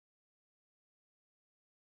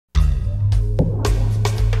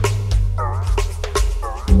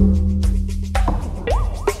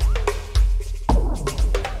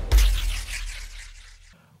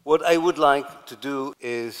What I would like to do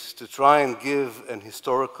is to try and give an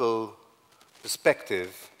historical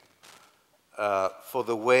perspective for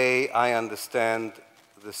the way I understand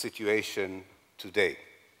the situation today,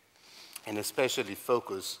 and especially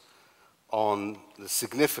focus on the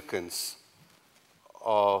significance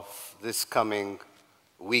of this coming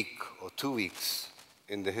week or 2 weeks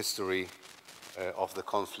in the history of the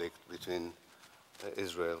conflict between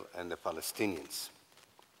Israel and the Palestinians.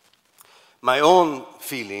 My own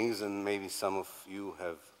feelings, and maybe some of you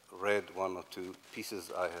have read 1 or 2 pieces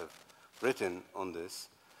I have written on this,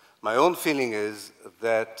 my own feeling is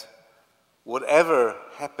that whatever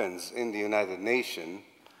happens in the United Nations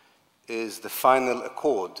is the final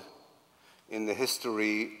accord in the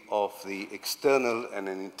history of the external and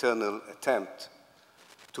an internal attempt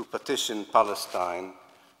to partition Palestine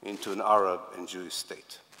into an Arab and Jewish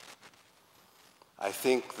state. I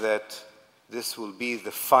think that this will be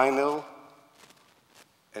the final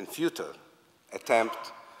and futile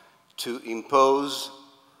attempt to impose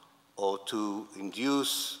or to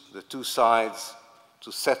induce the 2 sides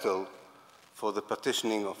to settle for the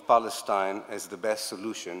partitioning of Palestine as the best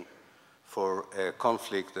solution for a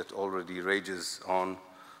conflict that already rages on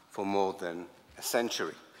for more than a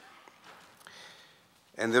century.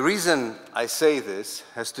 And the reason I say this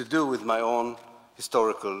has to do with my own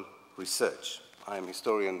historical research. I'm a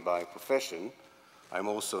historian by profession. I'm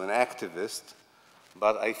also an activist,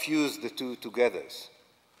 but I fuse the 2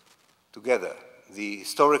 together. The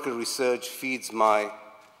historical research feeds my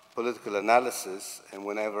political analysis, and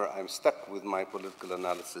whenever I'm stuck with my political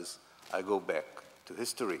analysis, I go back to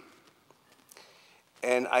history.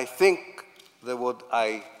 And I think that what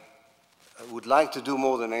I would like to do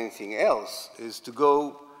more than anything else is to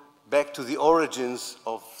go back to the origins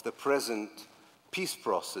of the present peace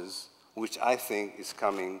process, which I think is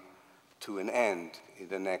coming to an end in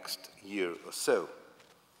the next year or so.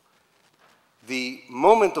 The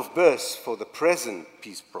moment of birth for the present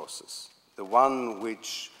peace process, the one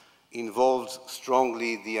which involves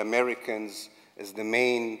strongly the Americans as the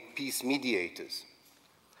main peace mediators,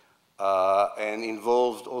 and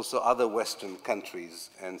involved also other Western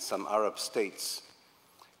countries and some Arab states,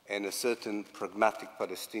 and a certain pragmatic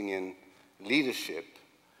Palestinian leadership.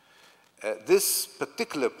 This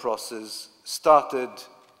particular process started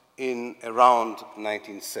in around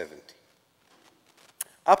 1970.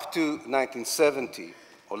 Up to 1970,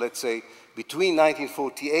 or let's say between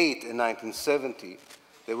 1948 and 1970,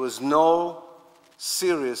 there was no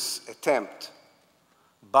serious attempt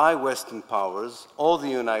by Western powers or the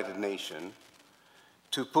United Nations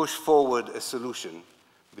to push forward a solution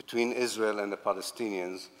between Israel and the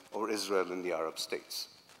Palestinians or Israel and the Arab states,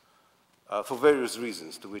 for various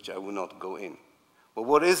reasons to which I will not go in. But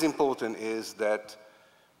what is important is that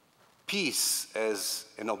peace as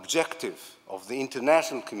an objective of the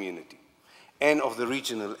international community and of the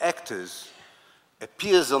regional actors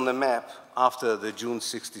appears on the map after the June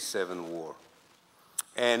 '67 war,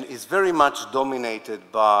 and is very much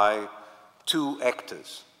dominated by 2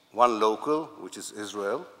 actors, one local, which is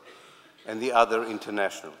Israel, and the other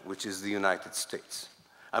international, which is the United States.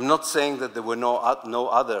 I'm not saying that there were no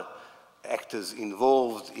other actors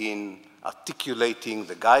involved in articulating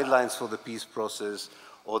the guidelines for the peace process,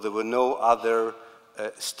 or there were no other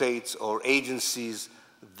states or agencies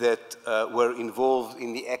that were involved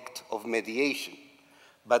in the act of mediation.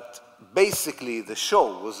 But basically, the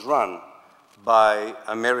show was run by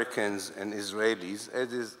Americans and Israelis,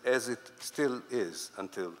 as it still is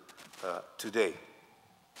until today.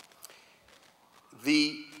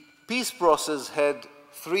 The peace process had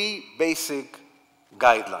 3 basic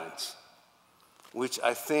guidelines, which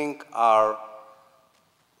I think are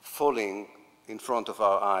falling in front of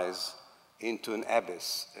our eyes into an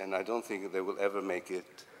abyss, and I don't think they will ever make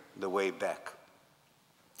it the way back.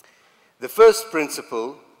 The first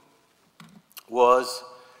principle was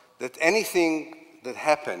that anything that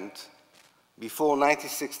happened before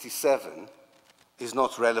 1967 is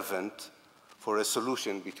not relevant for a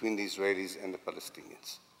solution between the Israelis and the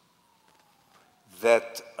Palestinians.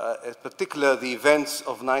 That, in particular, the events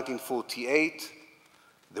of 1948,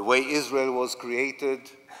 the way Israel was created,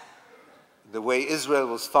 the way Israel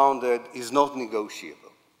was founded, is not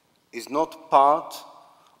negotiable, is not part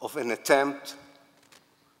of an attempt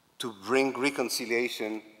to bring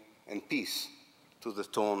reconciliation and peace to the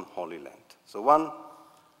torn Holy Land. So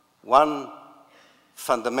one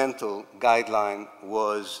fundamental guideline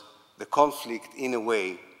was the conflict, in a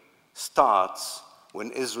way, starts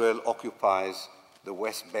when Israel occupies the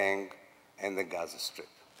West Bank and the Gaza Strip.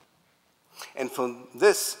 And from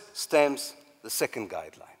this stems the second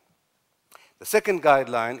guideline. The second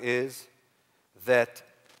guideline is that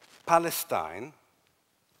Palestine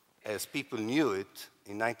as people knew it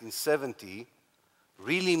in 1970,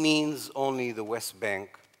 really means only the West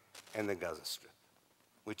Bank and the Gaza Strip,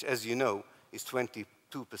 which, as you know, is 22%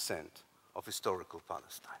 of historical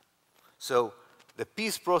Palestine. So the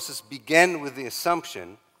peace process began with the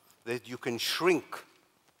assumption that you can shrink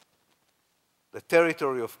the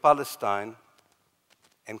territory of Palestine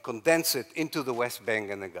and condense it into the West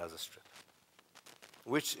Bank and the Gaza Strip,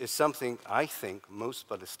 which is something I think most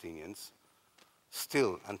Palestinians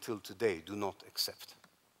still, until today, do not accept.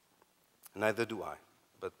 Neither do I,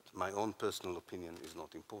 but my own personal opinion is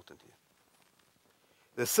not important here.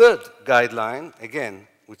 The third guideline, again,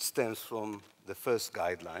 which stems from the first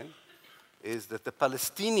guideline, is that the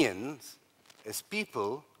Palestinians, as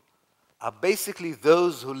people, are basically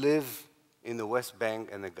those who live in the West Bank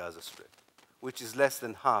and the Gaza Strip, which is less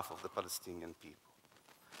than half of the Palestinian people.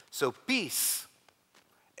 So peace,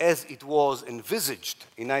 as it was envisaged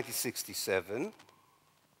in 1967,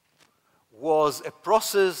 was a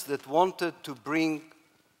process that wanted to bring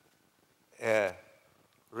a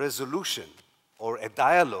resolution or a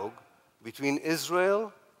dialogue between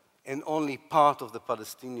Israel and only part of the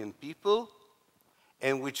Palestinian people,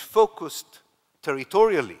 and which focused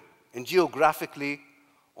territorially and geographically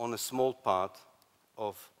on a small part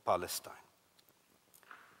of Palestine.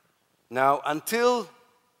 Now, until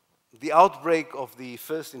the outbreak of the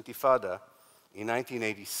First Intifada in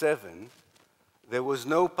 1987, there was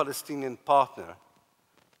no Palestinian partner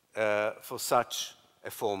for such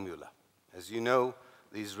a formula. As you know,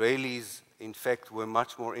 the Israelis, in fact, were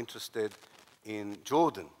much more interested in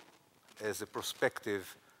Jordan as a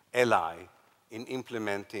prospective ally in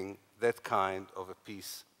implementing that kind of a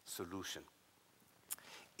peace solution.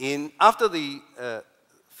 After the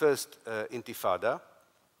First Intifada,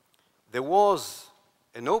 there was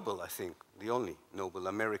a noble, I think, the only noble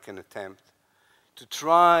American attempt to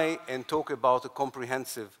try and talk about a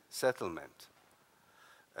comprehensive settlement,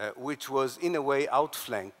 which was in a way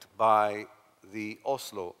outflanked by the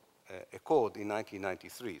Oslo Accord in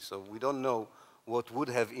 1993. So we don't know what would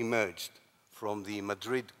have emerged from the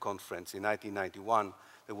Madrid conference in 1991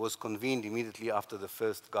 that was convened immediately after the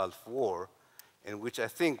first Gulf War, and which I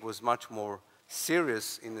think was much more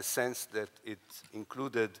serious in the sense that it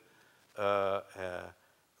included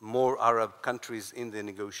more Arab countries in the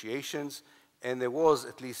negotiations, and there was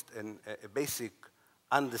at least a basic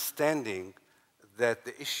understanding that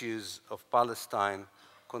the issues of Palestine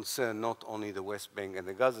concern not only the West Bank and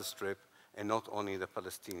the Gaza Strip, and not only the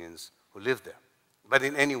Palestinians who live there. But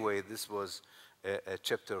in any way, this was a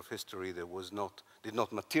chapter of history that did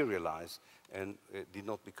not materialize and did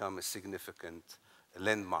not become a significant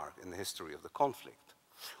landmark in the history of the conflict.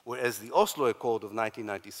 Whereas the Oslo Accord of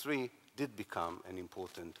 1993 did become an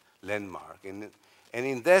important landmark. And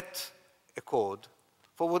in that accord,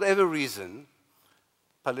 for whatever reason,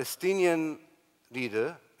 Palestinian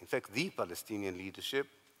leader, in fact the Palestinian leadership,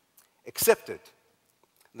 accepted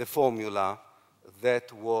the formula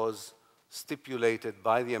that was stipulated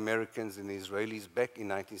by the Americans and the Israelis back in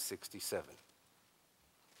 1967.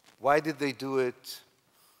 Why did they do it?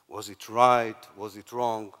 Was it right? Was it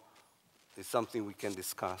wrong? It's something we can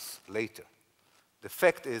discuss later. The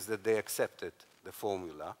fact is that they accepted the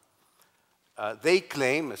formula. They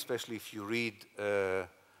claim, especially if you read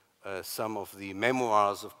some of the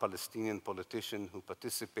memoirs of Palestinian politicians who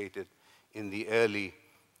participated in the early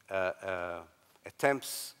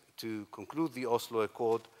attempts to conclude the Oslo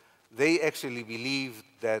Accord, they actually believed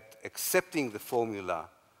that accepting the formula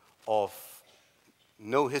of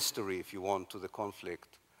no history, if you want, to the conflict,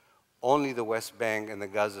 only the West Bank and the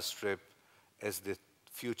Gaza Strip as the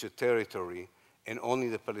future territory, and only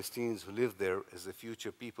the Palestinians who live there as the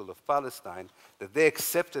future people of Palestine, that they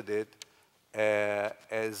accepted it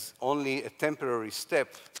as only a temporary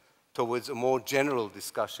step towards a more general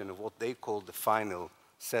discussion of what they call the final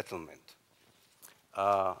settlement.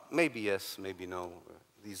 Maybe yes, maybe no.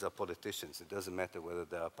 These are politicians. It doesn't matter whether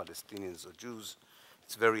they are Palestinians or Jews.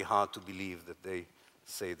 It's very hard to believe that they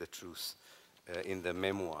say the truth in their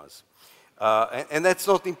memoirs. And that's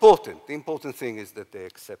not important. The important thing is that they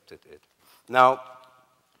accepted it. Now,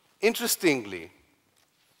 interestingly,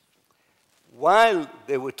 while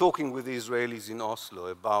they were talking with the Israelis in Oslo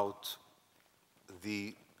about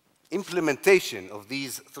the implementation of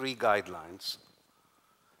these three guidelines,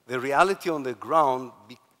 the reality on the ground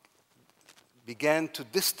began to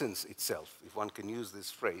distance itself, if one can use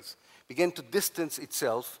this phrase, began to distance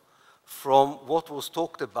itself from what was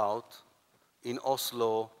talked about in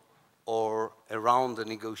Oslo or around the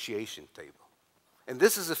negotiation table. And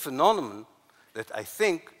this is a phenomenon that I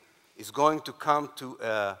think is going to come to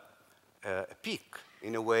a peak,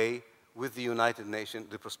 in a way, with the United Nations,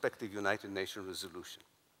 the prospective United Nations resolution.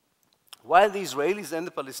 while the Israelis and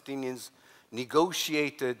the Palestinians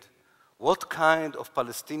negotiated what kind of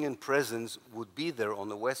Palestinian presence would be there on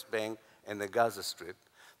the West Bank and the Gaza Strip,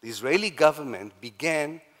 the Israeli government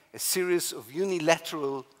began a series of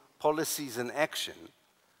unilateral policies and action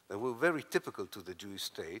that were very typical to the Jewish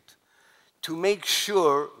state to make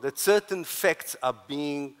sure that certain facts are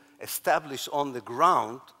being established on the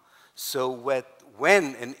ground so that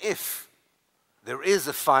when and if there is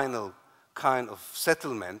a final kind of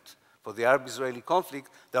settlement for the Arab-Israeli conflict,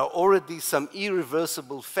 there are already some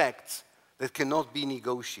irreversible facts that cannot be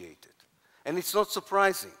negotiated. And it's not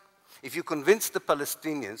surprising. If you convince the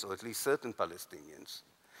Palestinians, or at least certain Palestinians,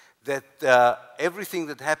 that everything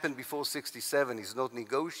that happened before '67 is not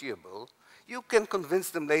negotiable, you can convince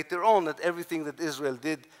them later on that everything that Israel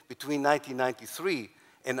did between 1993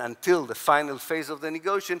 and until the final phase of the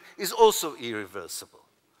negotiation is also irreversible.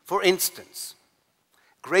 For instance,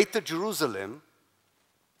 Greater Jerusalem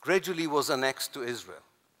gradually was annexed to Israel.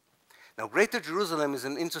 Now, Greater Jerusalem is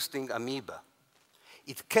an interesting amoeba.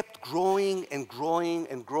 It kept growing and growing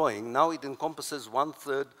and growing. Now it encompasses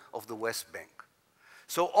 1/3 of the West Bank.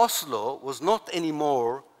 So Oslo was not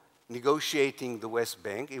anymore negotiating the West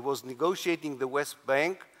Bank. It was negotiating the West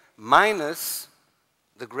Bank minus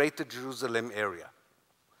the Greater Jerusalem area.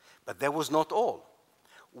 But that was not all.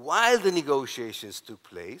 While the negotiations took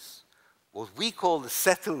place, what we call the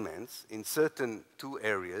settlements in certain two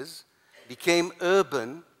areas became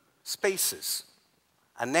urban spaces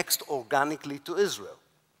annexed organically to Israel.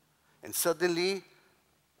 And suddenly,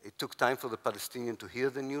 it took time for the Palestinians to hear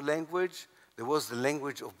the new language. There was the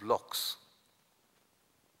language of blocks.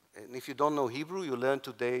 And if you don't know Hebrew, you learn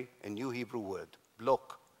today a new Hebrew word.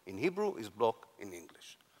 Block in Hebrew is block in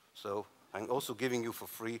English. So I'm also giving you for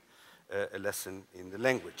free a lesson in the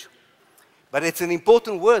language. But it's an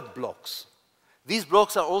important word, blocks. These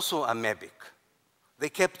blocks are also amoebic. They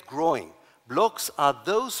kept growing. Blocks are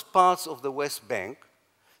those parts of the West Bank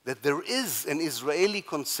that there is an Israeli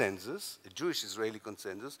consensus, a Jewish Israeli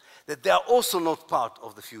consensus, that they are also not part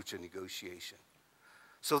of the future negotiation.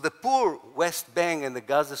 So the poor West Bank and the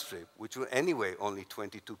Gaza Strip, which were anyway only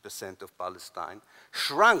 22% of Palestine,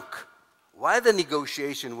 shrunk while the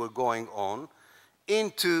negotiations were going on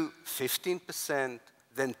into 15%,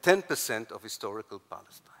 then 10% of historical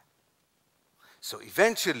Palestine. So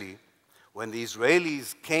eventually, when the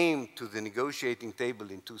Israelis came to the negotiating table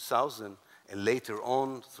in 2000, and later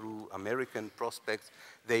on through American prospects,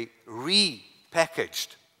 they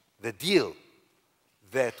repackaged the deal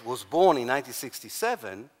that was born in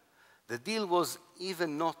 1967. The deal was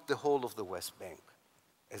even not the whole of the West Bank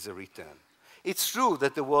as a return. It's true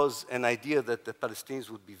that there was an idea that the Palestinians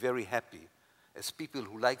would be very happy, as people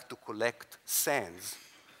who like to collect sands,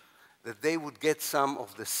 that they would get some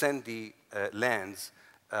of the sandy lands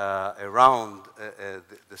around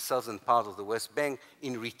the southern part of the West Bank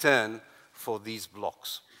in return for these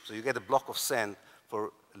blocks. So you get a block of sand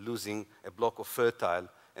for losing a block of fertile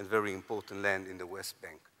and very important land in the West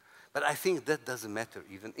Bank. But I think that doesn't matter,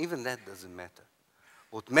 even that doesn't matter.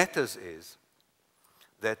 What matters is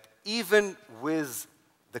that even with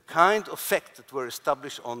the kind of facts that were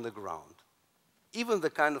established on the ground, the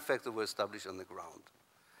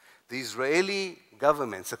Israeli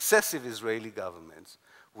government, successive Israeli governments,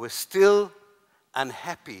 were still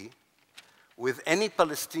unhappy with any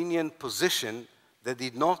Palestinian position that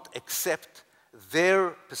did not accept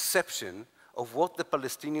their perception of what the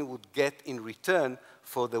Palestinian would get in return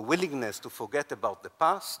for the willingness to forget about the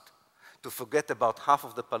past, to forget about half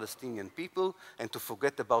of the Palestinian people, and to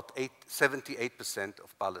forget about 78%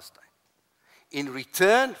 of Palestine. In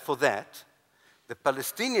return for that, the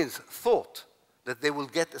Palestinians thought that they will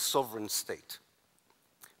get a sovereign state.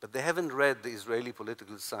 But they haven't read the Israeli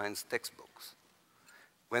political science textbooks.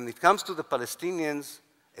 When it comes to the Palestinians,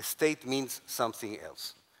 a state means something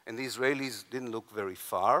else. And the Israelis didn't look very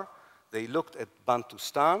far. They looked at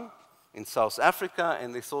Bantustan in South Africa,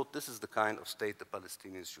 and they thought this is the kind of state the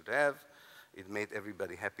Palestinians should have. It made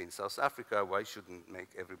everybody happy in South Africa. Why shouldn't it make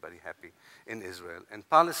everybody happy in Israel and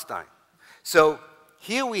Palestine? So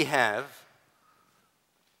here we have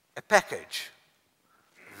a package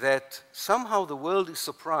that somehow the world is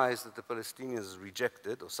surprised that the Palestinians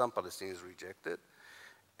rejected, or some Palestinians rejected,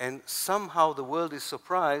 and somehow the world is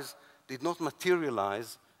surprised did not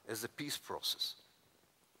materialize as a peace process.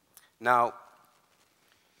 Now,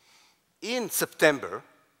 in September,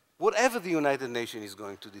 whatever the United Nations is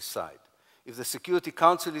going to decide, if the Security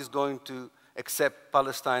Council is going to accept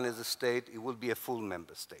Palestine as a state, it will be a full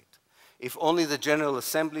member state. If only the General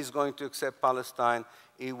Assembly is going to accept Palestine,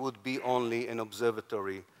 it would be only an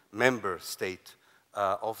observatory member state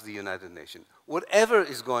of the United Nations. Whatever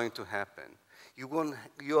is going to happen,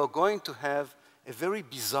 you are going to have a very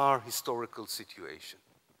bizarre historical situation.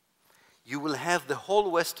 You will have the whole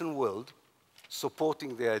Western world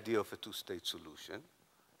supporting the idea of a two-state solution,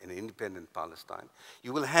 an independent Palestine.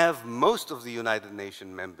 You will have most of the United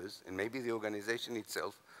Nations members, and maybe the organization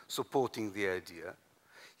itself, supporting the idea.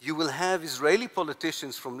 You will have Israeli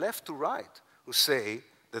politicians from left to right who say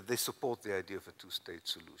that they support the idea of a two-state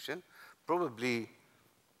solution. Probably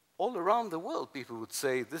all around the world, people would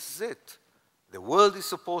say, this is it. The world is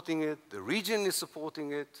supporting it, the region is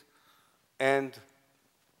supporting it, and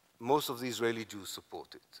most of the Israeli Jews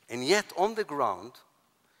support it. And yet, on the ground,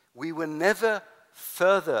 we were never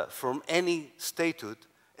further from any statehood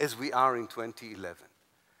as we are in 2011.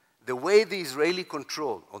 The way the Israeli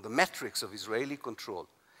control, or the metrics of Israeli control,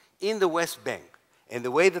 in the West Bank, and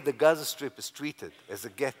the way that the Gaza Strip is treated as a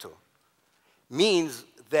ghetto, means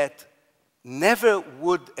that never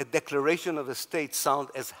would a declaration of a state sound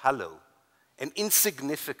as hollow and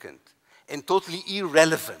insignificant and totally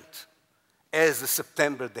irrelevant as the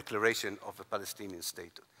September declaration of a Palestinian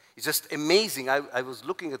statehood. It's just amazing. I was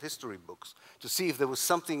looking at history books to see if there was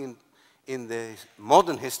something in the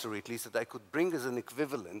modern history, at least, that I could bring as an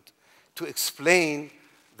equivalent to explain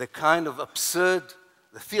the kind of absurd,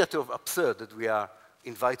 the theater of absurd that we are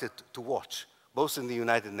invited to watch, both in the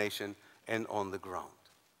United Nations and on the ground.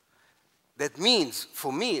 That means,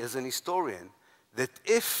 for me as an historian, that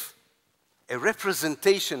if a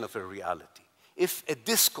representation of a reality, if a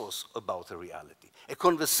discourse about a reality, a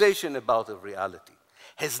conversation about a reality,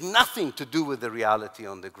 has nothing to do with the reality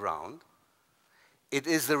on the ground, it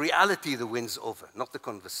is the reality that wins over, not the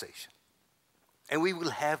conversation. And we will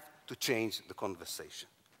have to change the conversation.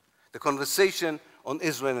 The conversation on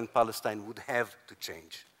Israel and Palestine would have to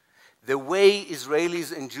change. The way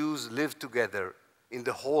Israelis and Jews live together in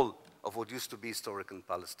the whole of what used to be historical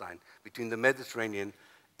Palestine, between the Mediterranean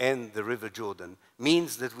and the River Jordan,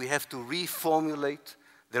 means that we have to reformulate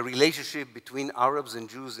the relationship between Arabs and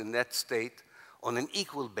Jews in that state on an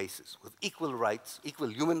equal basis, with equal rights, equal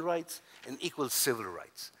human rights, and equal civil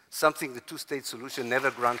rights, something the two-state solution never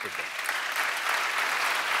granted them.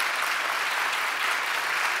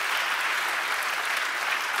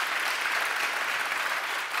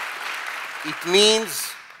 It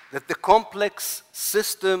means that the complex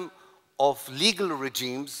system of legal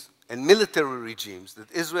regimes and military regimes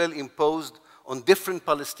that Israel imposed on different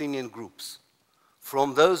Palestinian groups,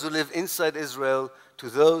 from those who live inside Israel to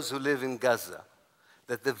those who live in Gaza,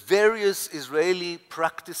 that the various Israeli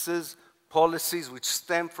practices, policies, which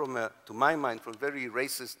stem from, to my mind, from very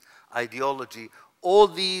racist ideology, all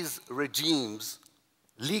these regimes,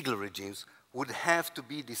 legal regimes, would have to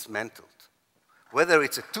be dismantled. Whether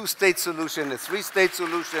it's a two-state solution, a three-state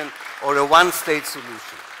solution, or a one-state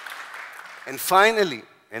solution. And finally,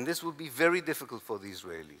 and this will be very difficult for the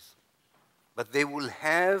Israelis, but they will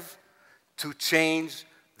have to change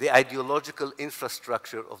the ideological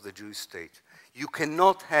infrastructure of the Jewish state. You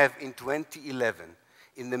cannot have, in 2011,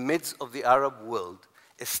 in the midst of the Arab world,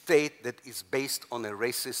 a state that is based on a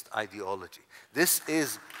racist ideology. This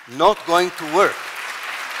is not going to work.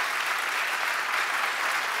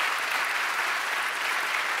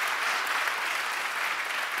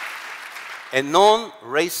 A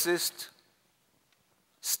non-racist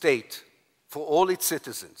state for all its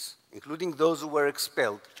citizens, including those who were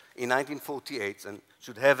expelled in 1948 and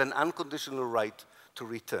should have an unconditional right to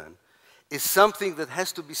return, is something that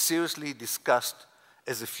has to be seriously discussed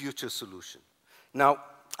as a future solution. Now,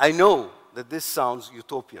 I know that this sounds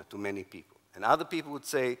utopia to many people, and other people would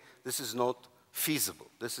say this is not feasible,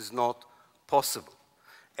 this is not possible.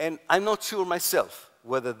 And I'm not sure myself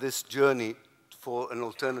whether this journey for an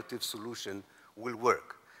alternative solution will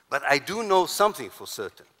work. But I do know something for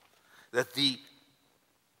certain, that the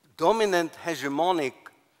dominant hegemonic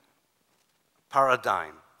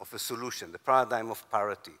paradigm of a solution, the paradigm of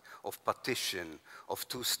parity, of partition, of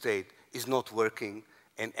two-state, is not working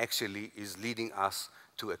and actually is leading us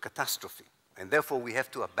to a catastrophe. And therefore, we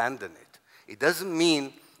have to abandon it. It doesn't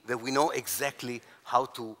mean that we know exactly how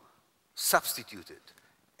to substitute it.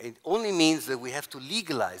 It only means that we have to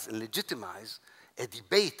legalize and legitimize a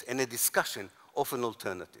debate and a discussion of an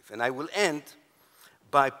alternative. And I will end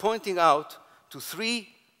by pointing out to three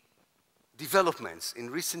developments in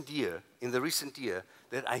the recent year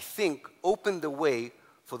that I think opened the way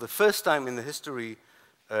for the first time in the history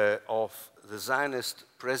of the Zionist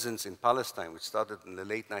presence in Palestine, which started in the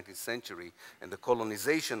late 19th century, and the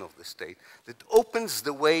colonization of the state, that opens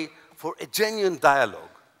the way for a genuine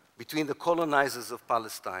dialogue between the colonizers of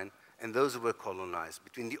Palestine and those who were colonized,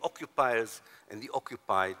 between the occupiers and the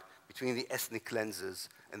occupied, between the ethnic cleansers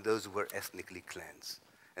and those who were ethnically cleansed.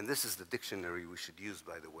 And this is the dictionary we should use,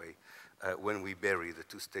 by the way, when we bury the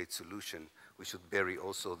two-state solution, we should bury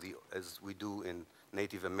also, as we do in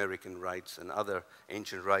Native American rights and other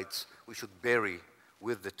ancient rights, we should bury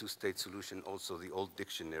with the two-state solution also the old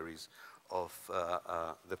dictionaries of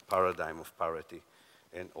the paradigm of parity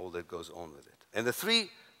and all that goes on with it. And the three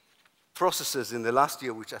processes in the last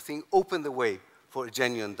year which I think open the way for a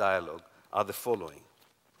genuine dialogue are the following.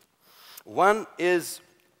 One is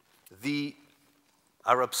the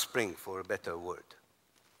Arab Spring, for a better word.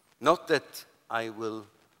 Not that I will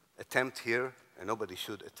attempt here, and nobody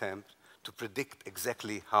should attempt, to predict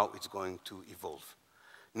exactly how it's going to evolve.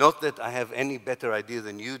 Not that I have any better idea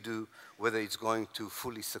than you do whether it's going to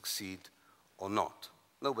fully succeed or not.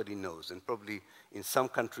 Nobody knows, and probably in some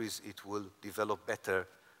countries it will develop better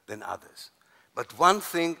than others. But one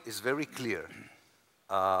thing is very clear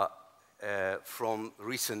from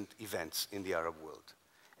recent events in the Arab world,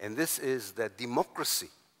 and this is that democracy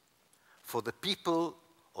for the people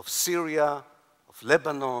of Syria, of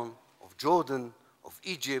Lebanon, of Jordan, of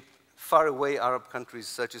Egypt, faraway Arab countries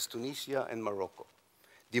such as Tunisia and Morocco.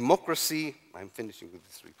 Democracy, I'm finishing with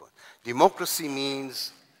this 3 points. Democracy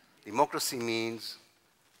means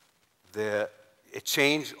a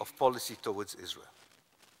change of policy towards Israel.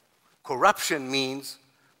 Corruption means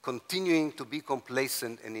continuing to be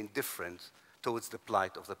complacent and indifferent towards the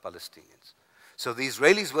plight of the Palestinians. So the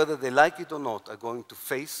Israelis, whether they like it or not, are going to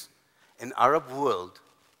face an Arab world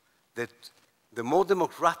that the more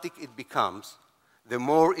democratic it becomes, the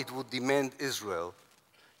more it would demand Israel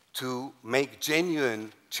to make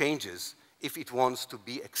genuine changes if it wants to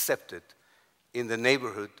be accepted in the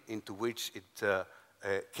neighborhood into which it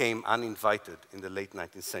came uninvited in the late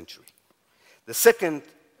 19th century. The second,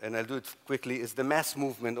 and I'll do it quickly, is the mass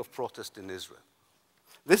movement of protest in Israel.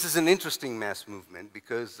 This is an interesting mass movement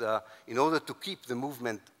because in order to keep the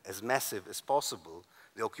movement as massive as possible,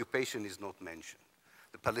 the occupation is not mentioned.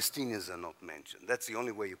 The Palestinians are not mentioned. That's the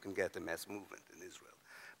only way you can get a mass movement in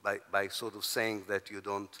Israel, by sort of saying that you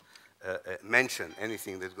don't mention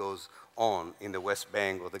anything that goes on in the West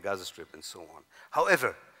Bank or the Gaza Strip and so on.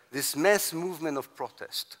 However, this mass movement of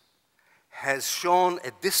protest has shown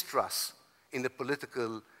a distrust in the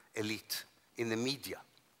political elite, in the media,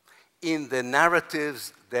 in the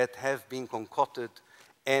narratives that have been concocted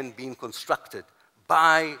and been constructed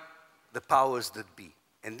by the powers that be.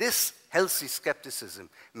 And this healthy skepticism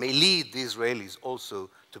may lead the Israelis also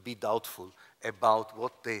to be doubtful about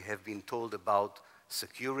what they have been told about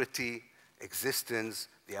security, existence,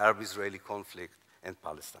 the Arab-Israeli conflict, and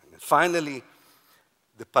Palestine. And finally,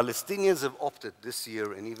 the Palestinians have opted this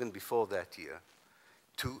year, and even before that year,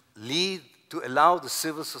 to allow the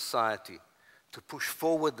civil society to push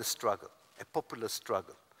forward the struggle, a popular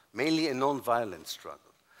struggle, mainly a non-violent struggle,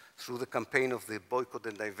 through the campaign of the boycott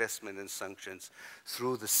and divestment and sanctions,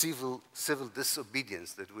 through the civil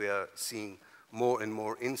disobedience that we are seeing more and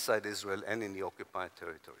more inside Israel and in the occupied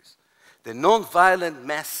territories. The non-violent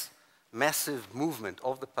massive movement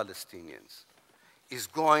of the Palestinians is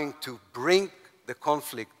going to bring the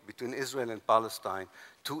conflict between Israel and Palestine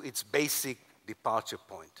to its basic departure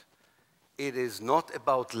point. It is not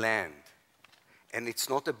about land, and it's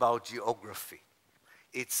not about geography.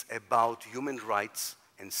 It's about human rights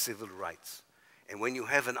and civil rights. And when you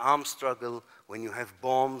have an armed struggle, when you have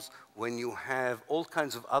bombs, when you have all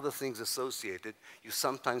kinds of other things associated, you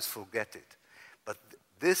sometimes forget it. But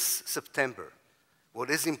this September, what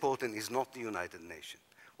is important is not the United Nations.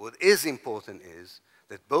 What is important is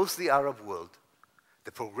that both the Arab world,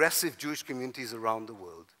 the progressive Jewish communities around the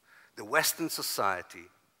world, the Western society,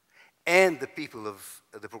 and the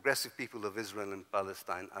progressive people of Israel and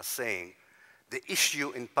Palestine are saying the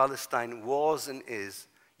issue in Palestine was and is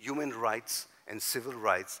human rights and civil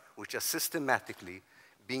rights, which are systematically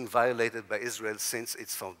being violated by Israel since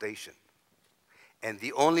its foundation. And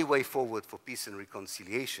the only way forward for peace and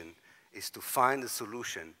reconciliation is to find a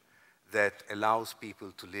solution that allows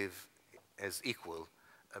people to live as equal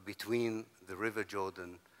between the River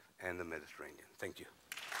Jordan and the Mediterranean. Thank you.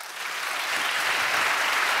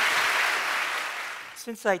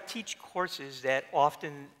 Since I teach courses that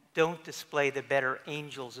often don't display the better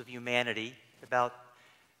angels of humanity about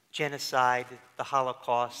genocide, the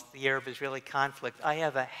Holocaust, the Arab-Israeli conflict, I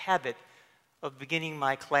have a habit of beginning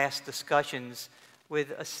my class discussions with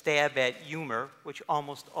a stab at humor, which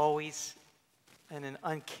almost always, in an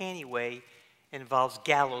uncanny way, involves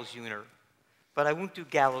gallows humor. But I won't do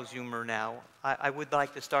gallows humor now. I would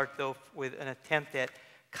like to start, though, with an attempt at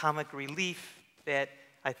comic relief that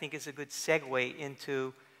I think is a good segue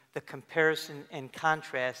into the comparison and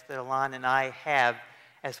contrast that Illan and I have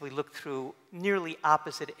as we look through nearly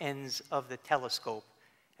opposite ends of the telescope,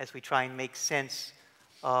 as we try and make sense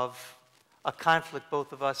of a conflict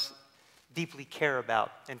both of us deeply care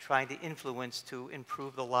about and trying to influence to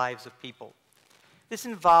improve the lives of people. This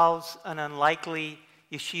involves an unlikely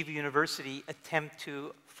Yeshiva University attempt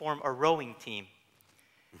to form a rowing team.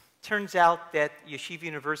 Turns out that Yeshiva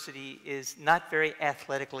University is not very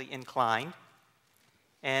athletically inclined,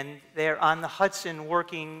 and they're on the Hudson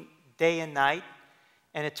working day and night,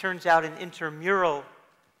 and it turns out in intramural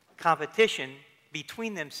competition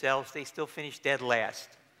between themselves, they still finish dead last.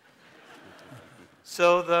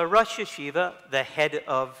 So the Rosh Yeshiva, the head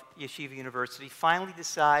of Yeshiva University, finally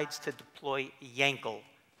decides to deploy Yankel.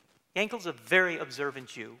 Yankel's a very observant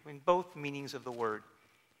Jew in both meanings of the word.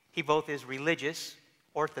 He both is religious,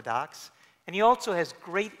 Orthodox, and he also has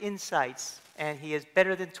great insights, and he has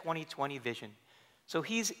better than 20/20 vision. So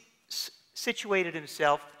he's situated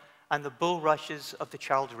himself on the bulrushes of the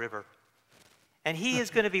Charles River. And he is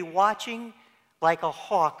going to be watching like a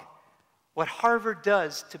hawk what Harvard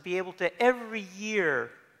does to be able to every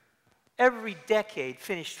year, every decade,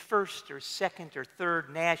 finish first or second or third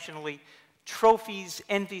nationally. Trophies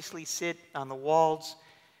enviously sit on the walls.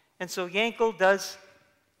 And so Yankel does,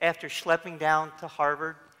 after schlepping down to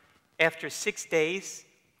Harvard, after 6 days,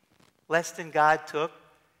 less than God took,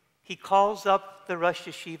 he calls up the Rosh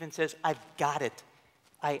Yeshiva and says, I've got it.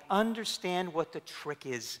 I understand what the trick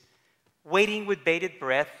is. Waiting with bated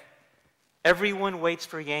breath, everyone waits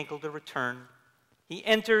for Yankel to return. He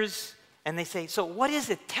enters, and they say, so what is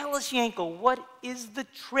it? Tell us, Yankel, what is the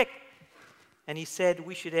trick? And he said,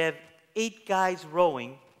 we should have 8 guys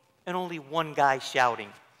rowing and only 1 guy shouting.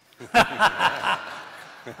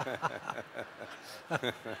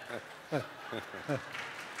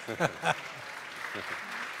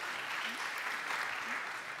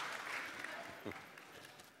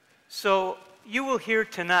 So you will hear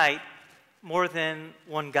tonight more than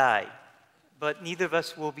 1 guy, but neither of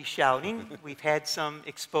us will be shouting. We've had some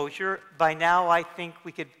exposure. By now, I think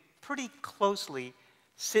we could pretty closely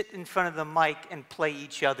sit in front of the mic and play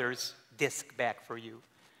each other's disc back for you.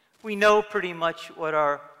 We know pretty much what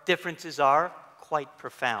our differences are, quite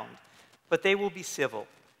profound, but they will be civil.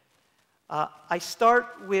 I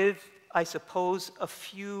start with, I suppose, a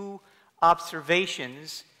few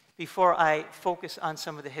observations before I focus on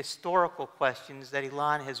some of the historical questions that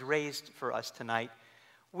Illan has raised for us tonight,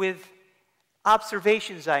 with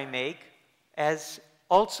observations I make as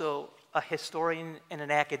also a historian and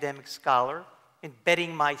an academic scholar,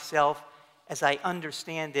 embedding myself as I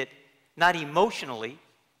understand it, not emotionally,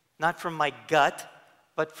 not from my gut,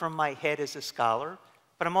 but from my head as a scholar.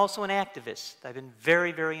 But I'm also an activist. I've been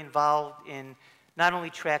very, very involved in not only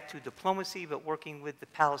track 2 diplomacy, but working with the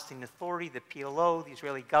Palestinian Authority, the PLO, the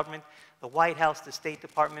Israeli government, the White House, the State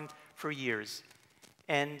Department for years.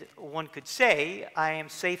 And one could say I am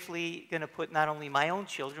safely going to put not only my own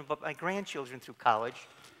children, but my grandchildren through college,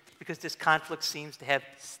 because this conflict seems to have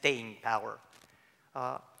staying power.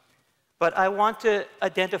 But I want to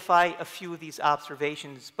identify a few of these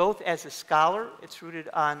observations, both as a scholar, it's rooted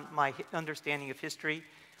on my understanding of history,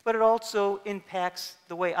 but it also impacts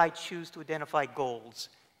the way I choose to identify goals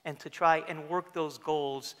and to try and work those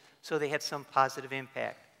goals so they have some positive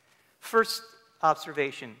impact. First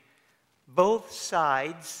observation, both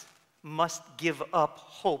sides must give up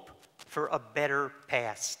hope for a better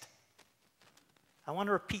past. I want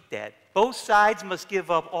to repeat that. Both sides must give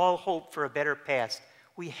up all hope for a better past.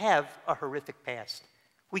 We have a horrific past.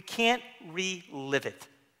 We can't relive it.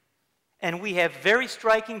 And we have very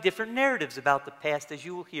striking different narratives about the past, as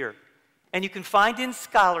you will hear. And you can find in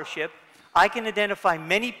scholarship, I can identify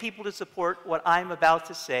many people to support what I'm about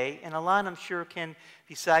to say, and Illan, I'm sure, can,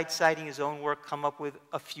 besides citing his own work, come up with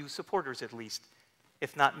a few supporters at least,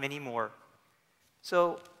 if not many more.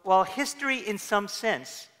 So while history, in some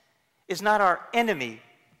sense, is not our enemy,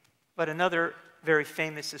 but another very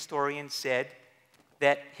famous historian said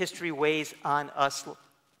that history weighs on us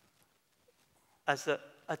as a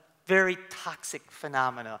very toxic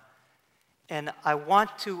phenomena. And I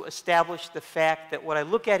want to establish the fact that what I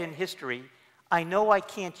look at in history, I know I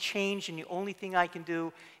can't change, and the only thing I can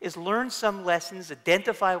do is learn some lessons,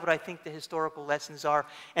 identify what I think the historical lessons are,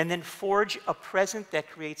 and then forge a present that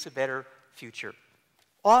creates a better future.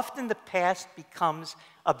 Often the past becomes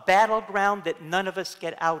a battleground that none of us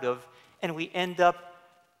get out of, and we end up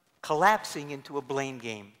collapsing into a blame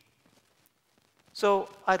game. So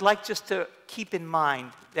I'd like just to keep in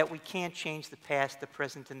mind that we can't change the past, the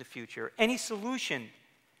present, and the future. Any solution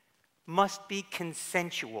must be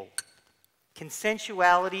consensual.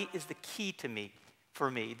 Consensuality is the key to me,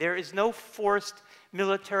 for me. There is no forced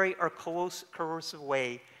military or coercive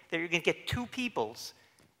way that you're going to get 2 peoples,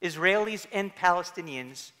 Israelis and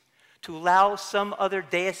Palestinians, to allow some other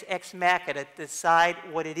deus ex machina to decide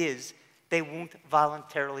what it is they won't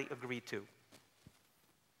voluntarily agree to.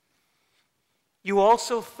 You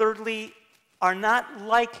also, thirdly, are not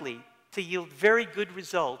likely to yield very good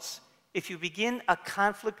results if you begin a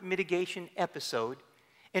conflict mitigation episode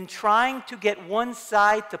in trying to get one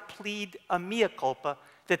side to plead a mea culpa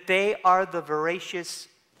that they are the voracious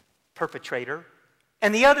perpetrator,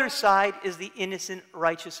 and the other side is the innocent,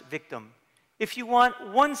 righteous victim. If you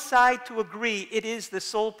want one side to agree it is the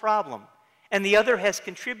sole problem, and the other has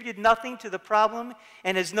contributed nothing to the problem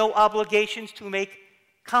and has no obligations to make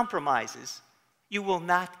compromises, you will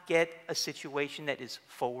not get a situation that is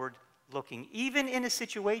forward-looking. Even in a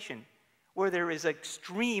situation where there is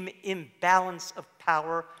extreme imbalance of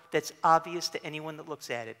power that's obvious to anyone that looks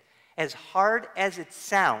at it. As hard as it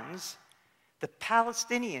sounds, the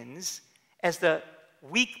Palestinians, as the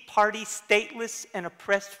weak party, stateless and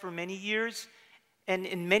oppressed for many years, and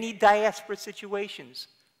in many diaspora situations,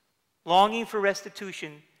 longing for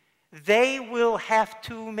restitution, they will have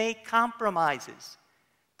to make compromises.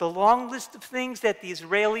 The long list of things that the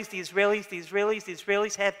Israelis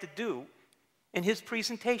have to do in his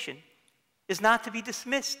presentation is not to be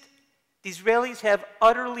dismissed. The Israelis have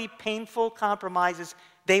utterly painful compromises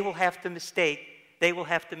they will have to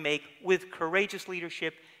make with courageous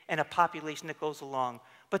leadership and a population that goes along.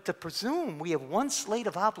 But to presume we have one slate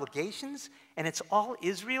of obligations and it's all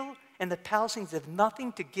Israel and the Palestinians have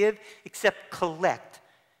nothing to give except collect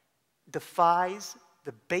defies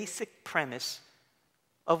the basic premise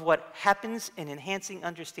of what happens in enhancing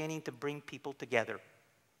understanding to bring people together.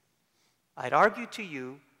 I'd argue to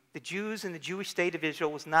you the Jews and the Jewish state of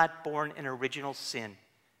Israel was not born in original sin.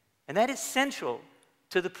 And that is central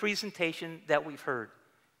to the presentation that we've heard.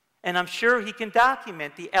 And I'm sure he can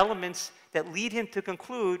document the elements that lead him to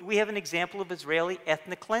conclude we have an example of Israeli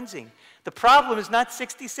ethnic cleansing. The problem is not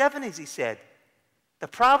 67, as he said. The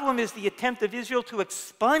problem is the attempt of Israel to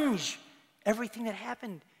expunge everything that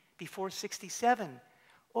happened before 67.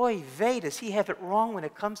 Oy vey, does he have it wrong when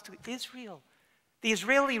it comes to Israel? The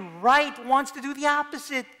Israeli right wants to do the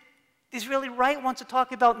opposite. The Israeli right wants to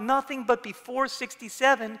talk about nothing but before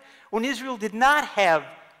 67, when Israel did not have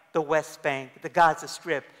the West Bank, the Gaza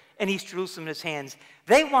Strip, and East Jerusalem in its hands.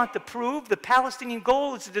 They want to prove the Palestinian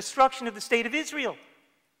goal is the destruction of the state of Israel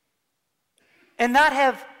and not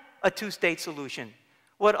have a two-state solution.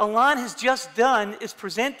 What Illan has just done is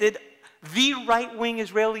presented the right-wing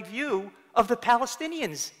Israeli view of the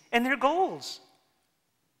Palestinians and their goals.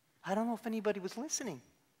 I don't know if anybody was listening.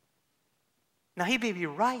 Now, he may be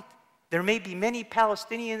right. There may be many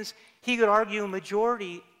Palestinians, he could argue a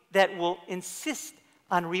majority, that will insist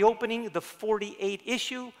on reopening the 48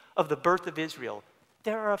 issue of the birth of Israel.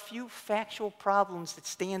 There are a few factual problems that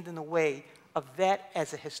stand in the way of that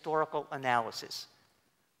as a historical analysis.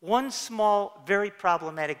 One small, very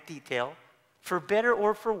problematic detail, for better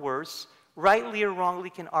or for worse, rightly or wrongly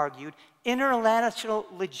can argue, international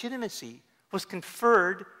legitimacy was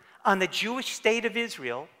conferred on the Jewish state of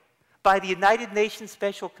Israel by the United Nations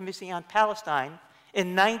Special Committee on Palestine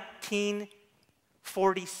in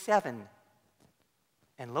 1947.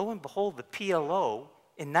 And lo and behold, the PLO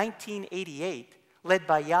in 1988, led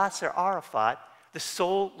by Yasser Arafat, the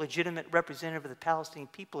sole legitimate representative of the Palestinian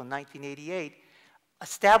people in 1988,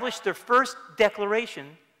 established their first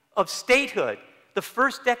declaration of statehood. The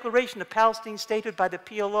first declaration of Palestinian statehood by the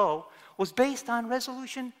PLO was based on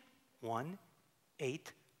Resolution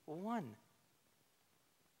 181.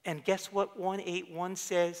 And guess what 181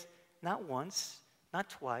 says? Not once, not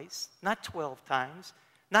twice, not 12 times,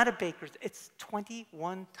 not a baker's. It's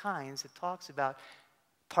 21 times it talks about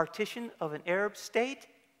partition of an Arab state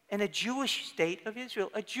and a Jewish state of Israel,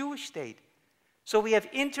 a Jewish state. So we have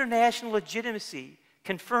international legitimacy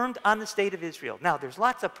confirmed on the state of Israel. Now, there's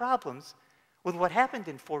lots of problems with what happened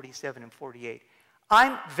in 47 and 48.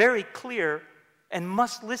 I'm very clear and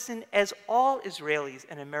must listen, as all Israelis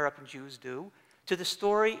and American Jews do, to the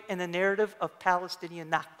story and the narrative of Palestinian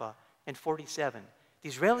Nakba in 47. The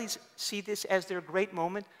Israelis see this as their great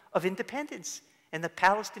moment of independence, and the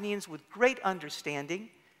Palestinians, with great understanding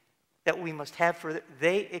that we must have for it,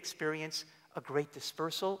 they experience a great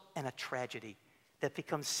dispersal and a tragedy that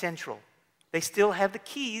becomes central. They still have the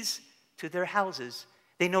keys to their houses.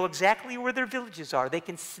 They know exactly where their villages are. They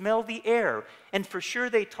can smell the air. And for sure,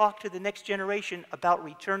 they talk to the next generation about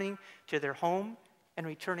returning to their home and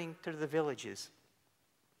returning to the villages.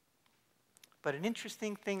 But an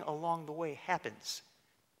interesting thing along the way happens.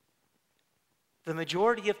 The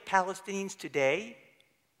majority of Palestinians today,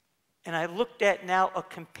 and I looked at now a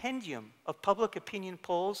compendium of public opinion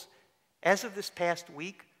polls as of this past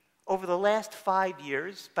week, over the last 5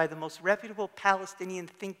 years by the most reputable Palestinian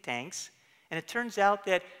think tanks, and it turns out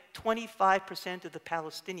that 25% of the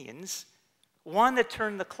Palestinians one that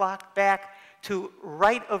turned the clock back to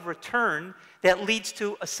right of return that leads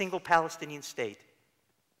to a single Palestinian state.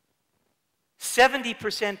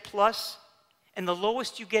 70% plus, and the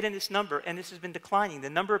lowest you get in this number, and this has been declining, the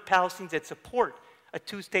number of Palestinians that support a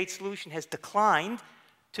two-state solution has declined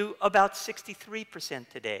to about 63%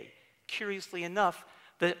 today. Curiously enough,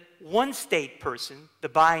 the one-state person, the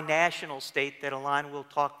binational state that Illan will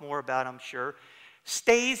talk more about, I'm sure,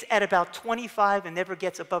 stays at about 25 and never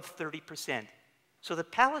gets above 30%. So the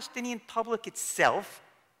Palestinian public itself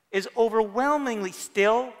is overwhelmingly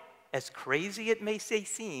still, as crazy it may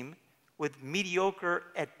seem, with mediocre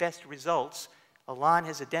at best results. Illan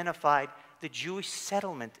has identified the Jewish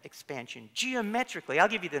settlement expansion geometrically. I'll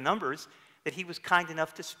give you the numbers that he was kind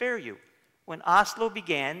enough to spare you. When Oslo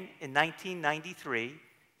began in 1993,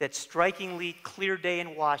 that strikingly clear day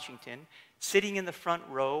in Washington, sitting in the front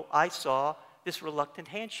row, I saw this reluctant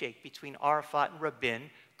handshake between Arafat and Rabin,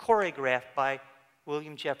 choreographed by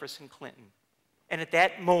William Jefferson Clinton. And at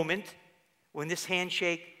that moment, when this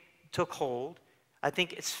handshake took hold, I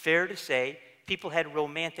think it's fair to say people had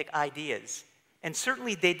romantic ideas. And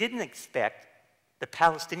certainly they didn't expect, the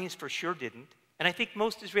Palestinians for sure didn't, and I think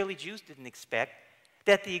most Israeli Jews didn't expect,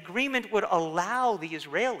 that the agreement would allow the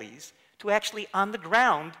Israelis to actually, on the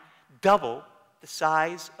ground, double the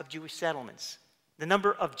size of Jewish settlements. The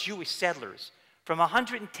number of Jewish settlers, from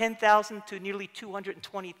 110,000 to nearly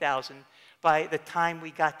 220,000 by the time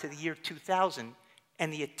we got to the year 2000,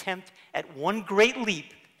 and the attempt at one great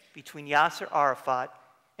leap between Yasser Arafat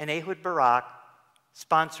and Ehud Barak,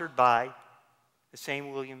 sponsored by the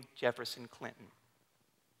same William Jefferson Clinton.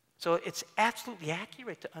 So it's absolutely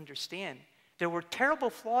accurate to understand there were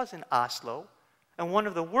terrible flaws in Oslo, and one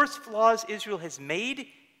of the worst flaws Israel has made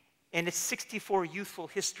in its 64 youthful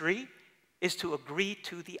history is to agree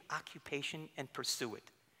to the occupation and pursue it.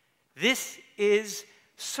 This is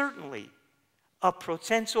certainly a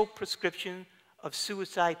potential prescription of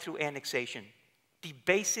suicide through annexation,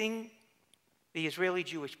 debasing the Israeli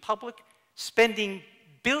Jewish public, spending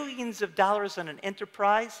billions of dollars on an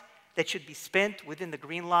enterprise that should be spent within the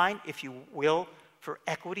Green Line, if you will, for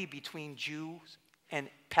equity between Jews and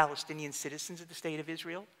Palestinian citizens of the State of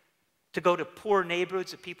Israel, to go to poor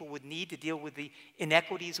neighborhoods that people would need to deal with the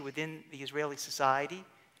inequities within the Israeli society.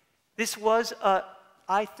 This was a,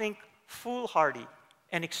 I think, foolhardy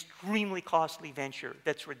and extremely costly venture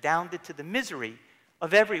that's redounded to the misery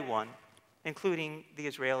of everyone, including the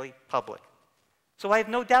Israeli public. So I have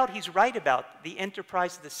no doubt he's right about the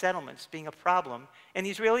enterprise of the settlements being a problem, and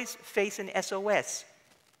the Israelis face an SOS.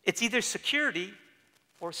 It's either security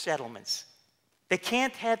or settlements. They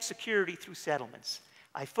can't have security through settlements.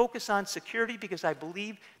 I focus on security because I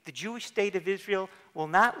believe the Jewish state of Israel will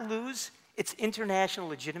not lose its international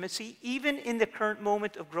legitimacy, even in the current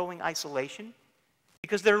moment of growing isolation,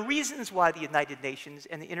 because there are reasons why the United Nations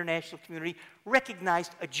and the international community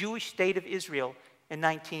recognized a Jewish state of Israel in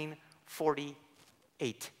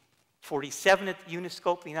 1948. 47 at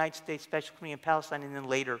UNISCOPE, the United States Special Committee in Palestine, and then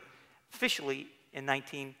later, officially in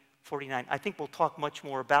 1949. I think we'll talk much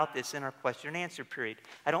more about this in our question and answer period.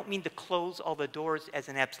 I don't mean to close all the doors as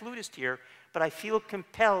an absolutist here, but I feel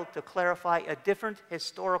compelled to clarify a different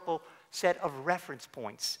historical set of reference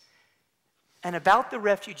points. And about the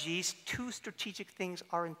refugees, two strategic things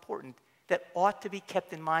are important that ought to be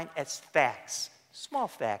kept in mind as facts, small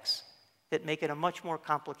facts, that make it a much more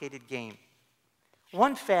complicated game.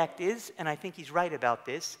 One fact is, and I think he's right about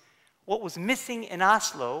this, what was missing in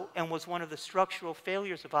Oslo and was one of the structural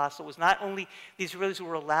failures of Oslo was not only the Israelis who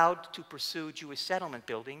were allowed to pursue Jewish settlement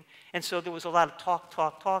building, and so there was a lot of talk,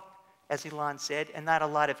 as Illan said, and not a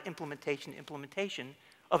lot of implementation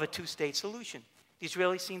of a two-state solution. The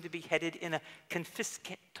Israelis seemed to be headed in a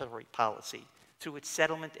confiscatory policy through its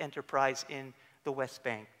settlement enterprise in the West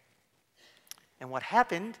Bank. And what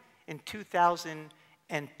happened in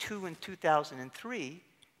 2002 and 2003,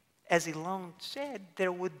 as Illan said,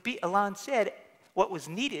 Illan said what was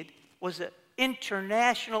needed was an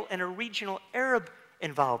international and a regional Arab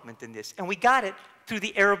involvement in this. And we got it through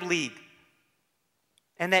the Arab League.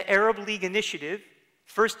 And that Arab League initiative,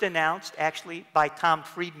 first announced actually by Tom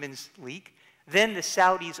Friedman's league, then the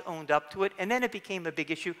Saudis owned up to it, and then it became a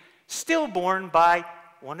big issue, still borne by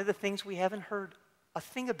one of the things we haven't heard a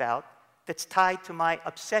thing about that's tied to my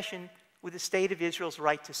obsession with the State of Israel's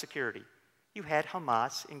right to security. You had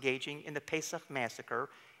Hamas engaging in the Pesach massacre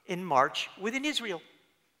in March within Israel.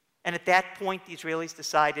 And at that point, the Israelis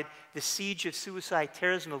decided the siege of suicide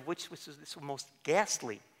terrorism, of which was the most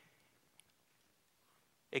ghastly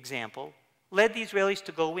example, led the Israelis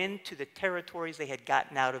to go into the territories they had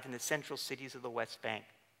gotten out of in the central cities of the West Bank.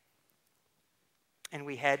 And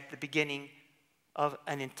we had the beginning of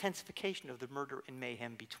an intensification of the murder and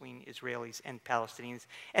mayhem between Israelis and Palestinians.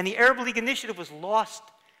 And the Arab League initiative was lost.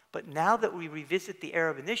 But now that we revisit the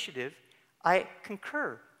Arab initiative, I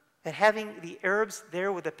concur that having the Arabs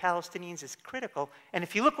there with the Palestinians is critical. And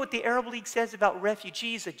if you look what the Arab League says about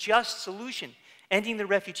refugees, a just solution, ending the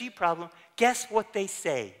refugee problem, guess what they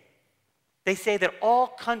say? They say that all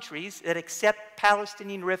countries that accept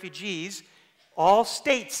Palestinian refugees, all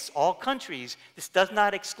states, all countries, this does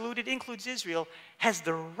not exclude, it includes Israel, has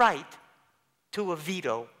the right to a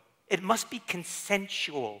veto. It must be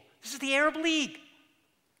consensual. This is the Arab League.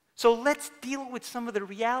 So let's deal with some of the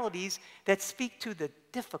realities that speak to the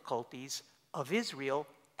difficulties of Israel,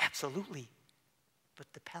 absolutely. But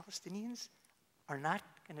the Palestinians are not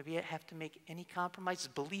going to have to make any compromises,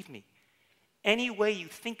 believe me. Any way you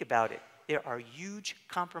think about it, there are huge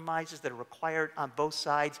compromises that are required on both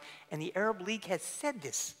sides, and the Arab League has said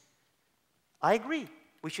this. I agree.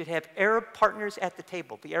 We should have Arab partners at the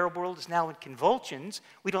table. The Arab world is now in convulsions.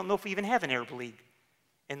 We don't know if we even have an Arab League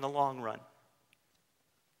in the long run.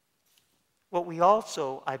 What we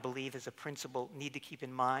also, I believe, as a principle, need to keep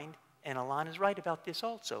in mind, and Illan is right about this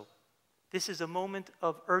also, this is a moment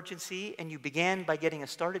of urgency, and you began by getting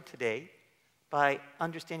us started today by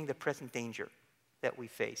understanding the present danger that we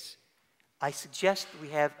face. I suggest we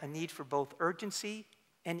have a need for both urgency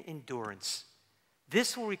and endurance.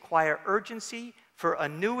 This will require urgency for a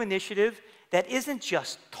new initiative that isn't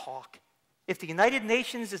just talk. If the United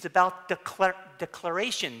Nations is about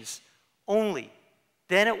declarations only,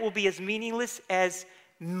 then it will be as meaningless as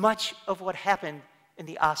much of what happened in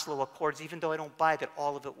the Oslo Accords, even though I don't buy that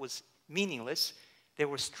all of it was meaningless. There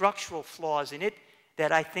were structural flaws in it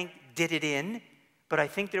that I think did it in, but I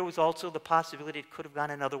think there was also the possibility it could have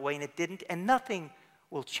gone another way, and it didn't, and nothing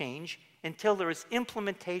will change until there is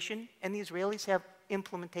implementation, and the Israelis have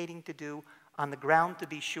implementing to do on the ground, to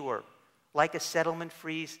be sure, like a settlement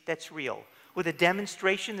freeze that's real. With a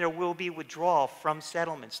demonstration, there will be withdrawal from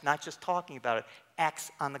settlements, not just talking about it,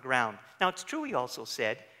 acts on the ground. Now, it's true, he also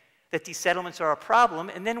said, that these settlements are a problem,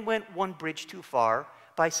 and then went one bridge too far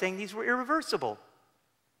by saying these were irreversible.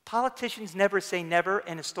 Politicians never say never,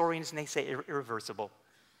 and historians, they say irreversible.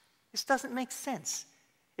 This doesn't make sense.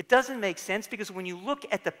 It doesn't make sense because when you look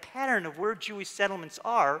at the pattern of where Jewish settlements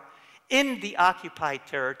are in the occupied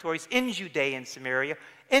territories, in Judea and Samaria,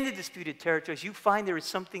 in the disputed territories, you find there is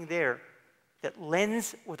something there that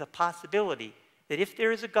lends with a possibility that if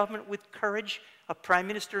there is a government with courage, a prime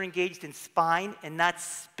minister engaged in spine and not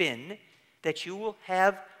spin, that you will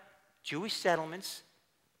have Jewish settlements,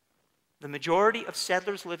 the majority of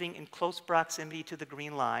settlers living in close proximity to the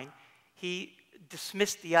Green Line. He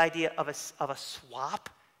dismissed the idea of a swap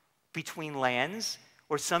between lands,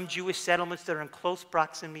 or some Jewish settlements that are in close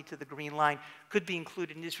proximity to the Green Line could be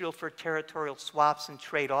included in Israel for territorial swaps and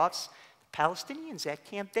trade-offs. The Palestinians at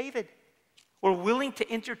Camp David were willing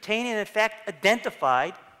to entertain and, in fact,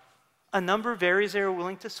 identified a number of areas they were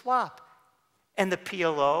willing to swap. And the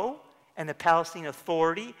PLO and the Palestinian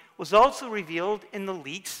Authority was also revealed in the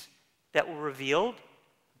leaks that were revealed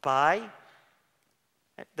by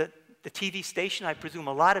the TV station. I presume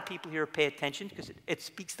a lot of people here pay attention because it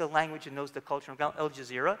speaks the language and knows the culture. Al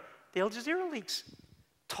Jazeera, the Al Jazeera leaks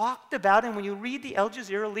talked about, and when you read the Al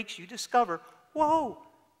Jazeera leaks, you discover, whoa,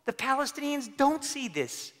 the Palestinians don't see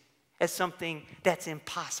this as something that's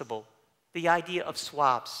impossible, the idea of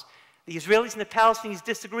swaps. The Israelis and the Palestinians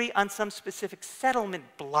disagree on some specific settlement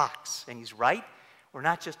blocks, and he's right. We're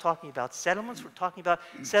not just talking about settlements, we're talking about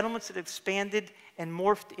settlements that expanded and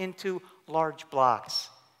morphed into large blocks.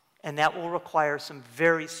 And that will require some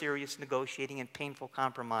very serious negotiating and painful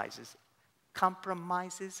compromises.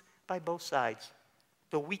 Compromises by both sides,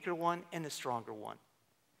 the weaker one and the stronger one.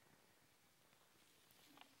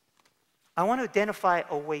 I want to identify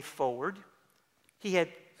a way forward. He had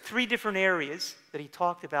 3 different areas that he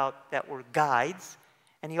talked about that were guides,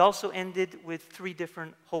 and he also ended with 3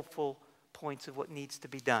 different hopeful points of what needs to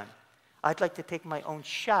be done. I'd like to take my own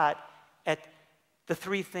shot at the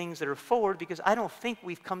 3 things that are forward because I don't think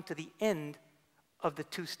we've come to the end of the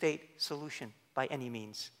 2-state solution by any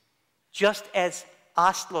means. Just as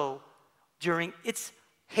Oslo, during its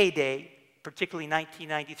heyday, particularly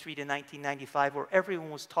 1993 to 1995, where everyone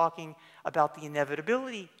was talking about the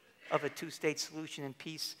inevitability of a 2-state solution and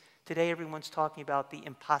peace, today everyone's talking about the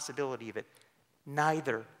impossibility of it.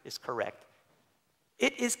 Neither is correct.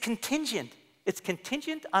 It is contingent. It's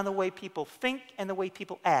contingent on the way people think and the way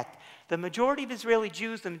people act. The majority of Israeli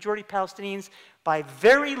Jews, the majority of Palestinians, by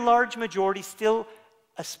very large majority, still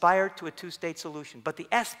aspire to a 2-state solution. But the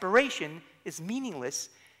aspiration is meaningless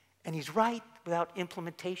And he's right without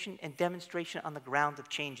implementation and demonstration on the ground of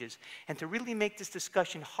changes. And to really make this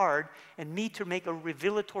discussion hard and me to make a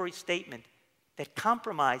revelatory statement that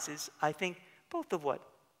compromises, I think, both of what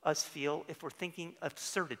us feel if we're thinking of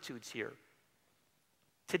certitudes here.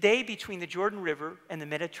 Today, between the Jordan River and the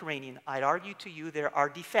Mediterranean, I'd argue to you there are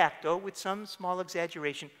de facto, with some small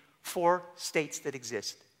exaggeration, 4 states that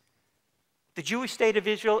exist. The Jewish state of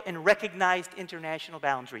Israel in recognized international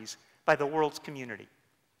boundaries by the world's community.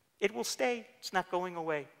 It will stay. It's not going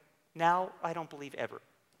away. Now, I don't believe ever.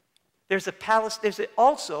 There's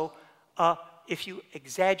also, if you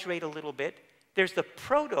exaggerate a little bit, there's the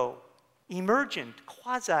proto-emergent,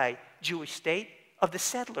 quasi-Jewish state of the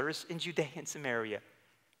settlers in Judea and Samaria.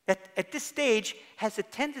 That at this stage has a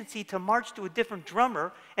tendency to march to a different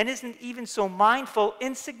drummer and isn't even so mindful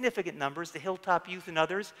in significant numbers, the Hilltop Youth and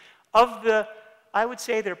others, of the, I would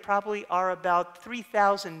say there probably are about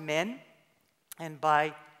 3,000 men, and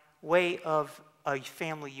by way of a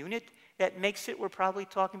family unit, that makes it, we're probably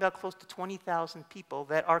talking about close to 20,000 people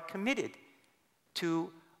that are committed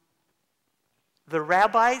to the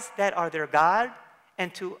rabbis that are their God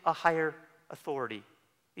and to a higher authority.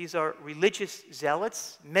 These are religious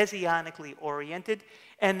zealots, messianically oriented,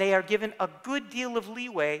 and they are given a good deal of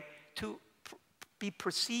leeway to be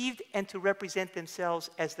perceived and to represent themselves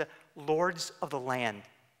as the lords of the land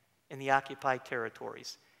in the occupied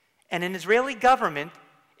territories. And an Israeli government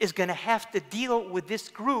is going to have to deal with this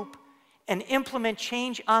group and implement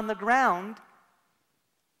change on the ground,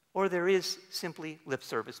 or there is simply lip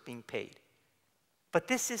service being paid. But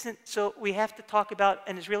this isn't, so we have to talk about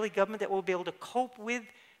an Israeli government that will be able to cope with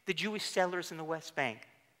the Jewish settlers in the West Bank.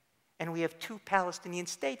 And we have 2 Palestinian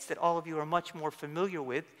states that all of you are much more familiar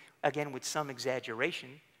with, again with some exaggeration.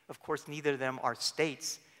 Of course, neither of them are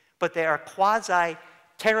states, but they are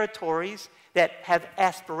quasi-territories that have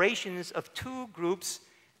aspirations of 2 groups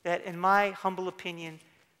that, in my humble opinion,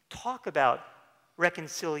 talk about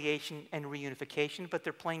reconciliation and reunification, but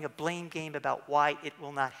they're playing a blame game about why it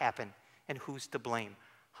will not happen and who's to blame.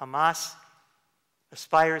 Hamas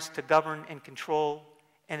aspires to govern and control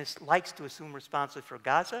and likes to assume responsibility for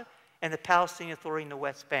Gaza, and the Palestinian Authority in the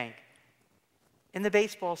West Bank. In the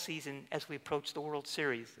baseball season, as we approach the World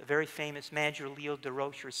Series, a very famous manager, Leo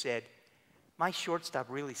DeRocher, said, "My shortstop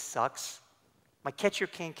really sucks. My catcher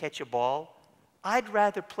can't catch a ball. I'd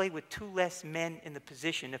rather play with 2 less men in the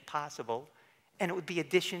position if possible, and it would be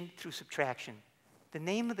addition through subtraction." The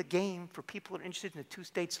name of the game for people who are interested in a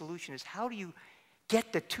 2-state solution is how do you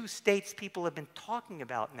get the 2 states people have been talking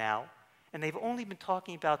about now, and they've only been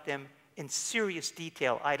talking about them in serious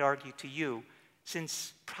detail, I'd argue to you,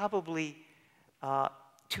 since probably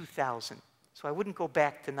 2000. So I wouldn't go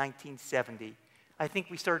back to 1970. I think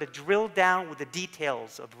we started to drill down with the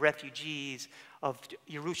details of refugees, of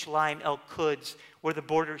Yerushalayim El-Quds, where the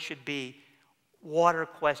border should be, water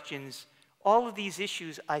questions. All of these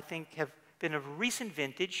issues, I think, have been of recent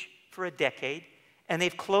vintage for a decade, and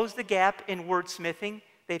they've closed the gap in wordsmithing.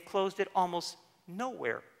 They've closed it almost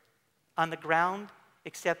nowhere on the ground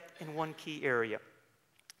except in one key area,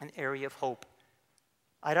 an area of hope.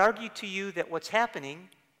 I'd argue to you that what's happening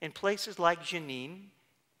in places like Jenin,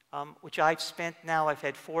 which I've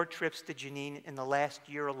had 4 trips to Jenin in the last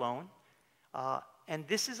year alone, and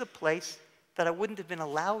this is a place that I wouldn't have been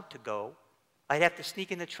allowed to go. I'd have to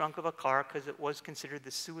sneak in the trunk of a car because it was considered the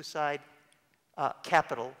suicide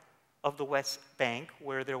capital of the West Bank,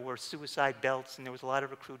 where there were suicide belts and there was a lot of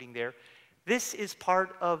recruiting there. This is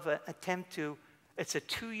part of an attempt to, it's a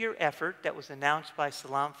 2-year effort that was announced by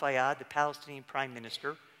Salam Fayyad, the Palestinian Prime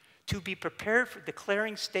Minister, to be prepared for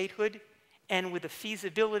declaring statehood and with the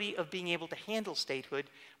feasibility of being able to handle statehood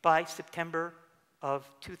by September of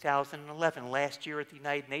 2011. Last year at the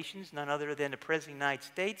United Nations, none other than the President of the United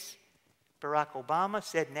States, Barack Obama,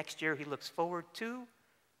 said next year he looks forward to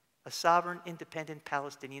a sovereign, independent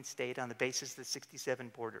Palestinian state on the basis of the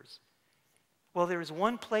 67 borders. Well, there is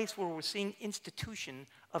one place where we're seeing institution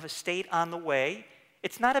of a state on the way.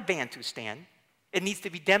 It's not a Bantustan. It needs to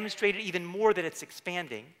be demonstrated even more that it's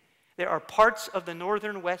expanding. There are parts of the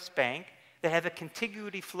northern West Bank that have a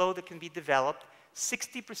contiguity flow that can be developed.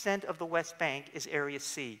 60% of the West Bank is Area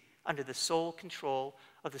C, under the sole control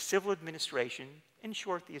of the civil administration, in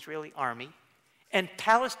short, the Israeli army. And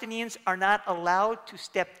Palestinians are not allowed to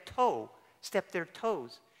step their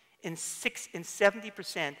toes in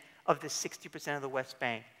 70% of the 60% of the West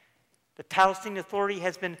Bank. The Palestinian Authority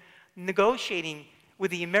has been negotiating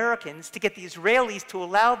with the Americans to get the Israelis to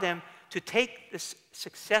allow them to take this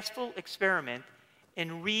successful experiment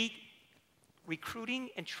in recruiting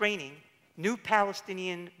and training new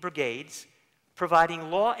Palestinian brigades,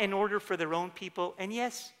 providing law and order for their own people, and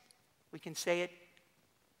yes, we can say it,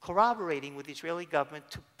 corroborating with the Israeli government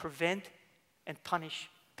to prevent and punish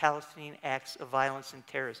Palestinian acts of violence and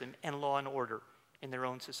terrorism and law and order in their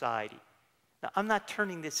own society. Now, I'm not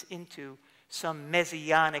turning this into some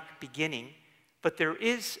messianic beginning, but there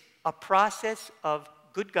is a process of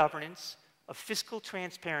good governance, of fiscal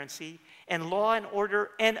transparency, and law and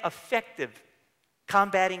order, and effective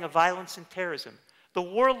combating of violence and terrorism. The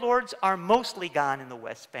warlords are mostly gone in the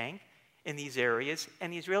West Bank, in these areas,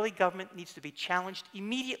 and the Israeli government needs to be challenged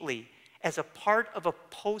immediately as a part of a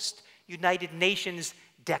post-United Nations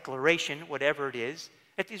declaration, whatever it is,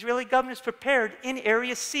 that the Israeli government is prepared in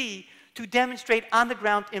Area C to demonstrate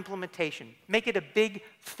on-the-ground implementation. Make it a big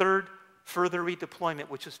third further redeployment,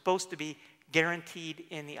 which was supposed to be guaranteed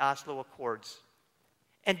in the Oslo Accords.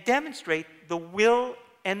 And demonstrate the will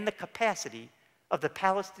and the capacity of the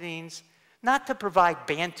Palestinians not to provide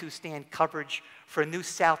Bantustan coverage for a new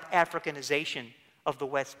South Africanization of the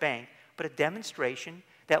West Bank, but a demonstration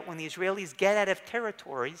that when the Israelis get out of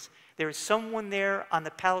territories, there is someone there on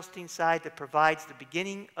the Palestinian side that provides the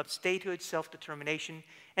beginning of statehood, self-determination,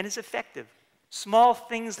 and is effective. Small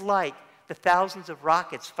things like the thousands of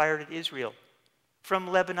rockets fired at Israel from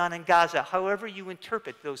Lebanon and Gaza, however you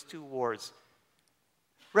interpret those two wars,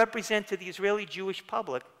 represent to the Israeli Jewish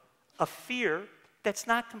public a fear that's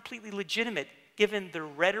not completely legitimate given the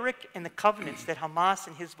rhetoric and the covenants that Hamas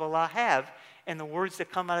and Hezbollah have and the words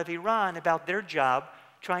that come out of Iran about their job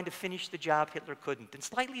trying to finish the job Hitler couldn't. In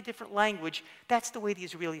slightly different language, that's the way the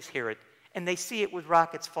Israelis hear it, and they see it with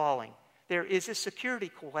rockets falling. There is a security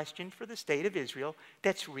question for the state of Israel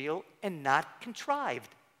that's real and not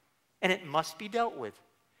contrived, and it must be dealt with.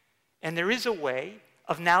 And there is a way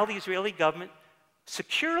of now the Israeli government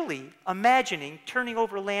securely imagining turning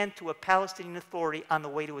over land to a Palestinian authority on the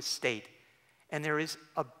way to a state. And there is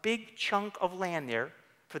a big chunk of land there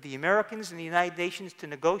for the Americans and the United Nations to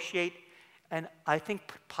negotiate, and I think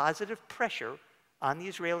positive pressure on the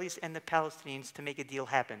Israelis and the Palestinians to make a deal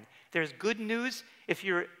happen. There's good news if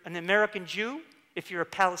you're an American Jew, if you're a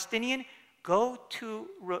Palestinian, go to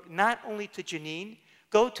not only to Jenin,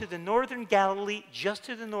 go to the northern Galilee, just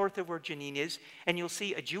to the north of where Jenin is, and you'll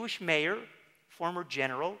see a Jewish mayor, former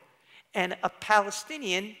general, and a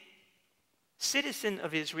Palestinian citizen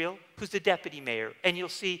of Israel who's the deputy mayor. And you'll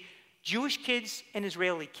see Jewish kids and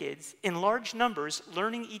Israeli kids in large numbers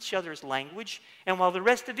learning each other's language. And while the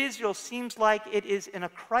rest of Israel seems like it is in a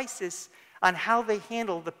crisis on how they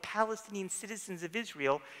handle the Palestinian citizens of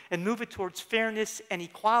Israel and move it towards fairness and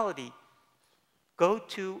equality, go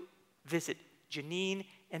to visit Jenin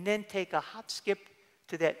and then take a hop skip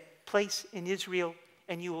to that place in Israel,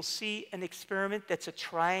 and you will see an experiment that's a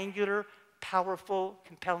triangular, powerful,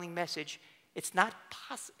 compelling message. It's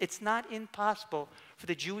not impossible for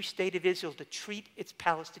the Jewish state of Israel to treat its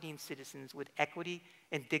Palestinian citizens with equity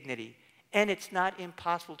and dignity. And it's not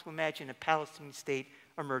impossible to imagine a Palestinian state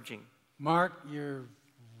emerging. Mark, you're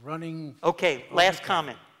running. Okay, last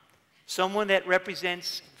comment. Someone that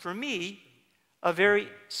represents, for me, a very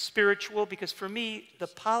spiritual, because for me, the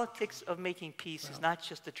politics of making peace is not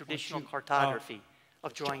just the traditional cartography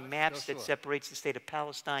of drawing maps that separates the state of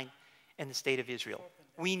Palestine and the state of Israel.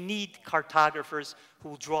 We need cartographers who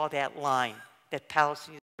will draw that line that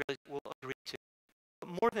Palestinians will agree to. But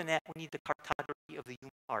more than that, we need the cartography of the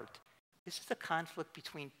human heart. This is a conflict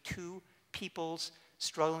between two peoples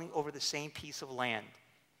struggling over the same piece of land.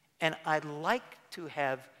 And I'd like to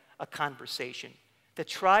have a conversation that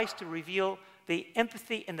tries to reveal the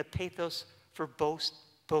empathy and the pathos for both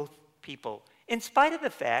people, in spite of the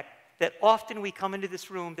fact that often we come into this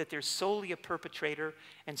room that there's solely a perpetrator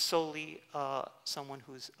and solely someone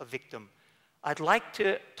who's a victim. I'd like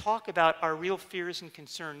to talk about our real fears and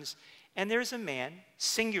concerns, and there's a man,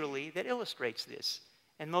 singularly, that illustrates this.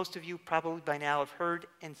 And most of you probably by now have heard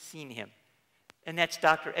and seen him. And that's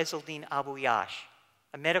Dr. Ezzeldin Abu Yash,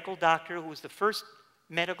 a medical doctor who was the first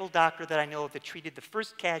medical doctor that I know of that treated the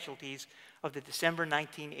first casualties of the December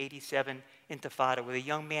 1987 Intifada, where a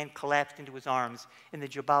young man collapsed into his arms in the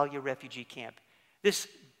Jabalia refugee camp. This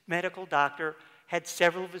medical doctor had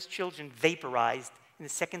several of his children vaporized in the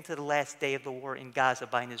second to the last day of the war in Gaza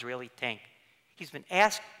by an Israeli tank. He's been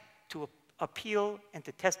asked to appeal and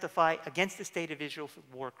to testify against the state of Israel for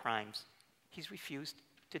war crimes. He's refused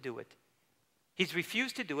to do it. He's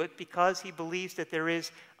refused to do it because he believes that there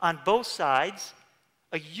is, on both sides,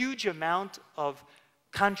 a huge amount of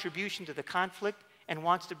contribution to the conflict and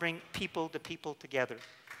wants to bring people to people together.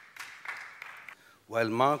 While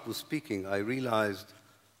Mark was speaking, I realized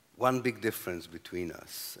one big difference between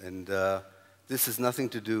us. And this has nothing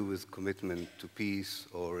to do with commitment to peace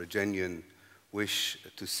or a genuine wish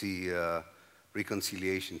to see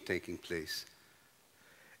reconciliation taking place.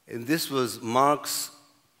 And this was Mark's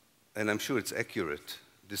and I'm sure it's accurate,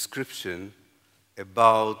 description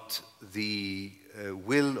about the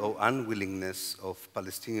will or unwillingness of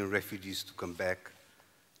Palestinian refugees to come back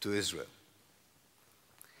to Israel.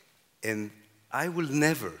 And I will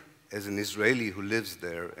never, as an Israeli who lives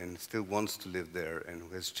there and still wants to live there and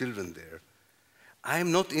who has children there, I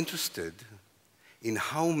am not interested in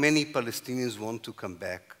how many Palestinians want to come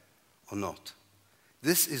back or not.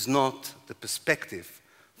 This is not the perspective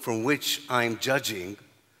from which I'm judging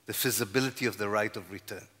the feasibility of the right of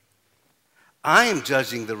return. I am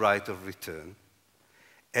judging the right of return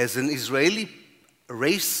as an Israeli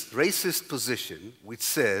racist position which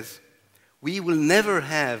says we will never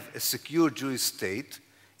have a secure Jewish state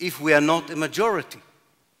if we are not a majority.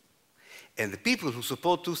 And the people who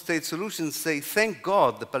support two-state solutions say, thank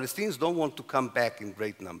God the Palestinians don't want to come back in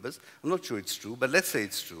great numbers. I'm not sure it's true, but let's say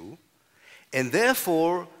it's true. And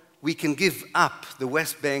therefore, we can give up the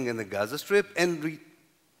West Bank and the Gaza Strip and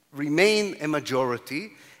remain a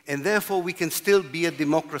majority, and therefore we can still be a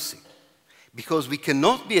democracy. Because we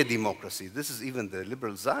cannot be a democracy, this is even the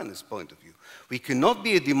liberal Zionist point of view, we cannot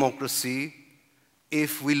be a democracy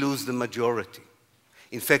if we lose the majority.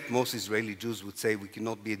 In fact, most Israeli Jews would say we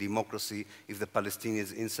cannot be a democracy if the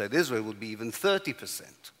Palestinians inside Israel would be even 30%.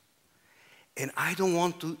 And I don't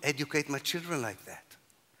want to educate my children like that.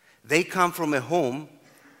 They come from a home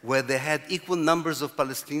where they had equal numbers of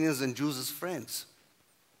Palestinians and Jews as friends.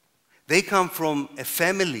 They come from a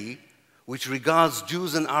family which regards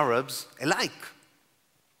Jews and Arabs alike.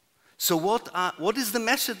 So what is the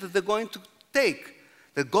message that they're going to take?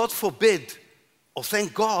 That God forbid, or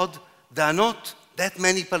thank God, there are not that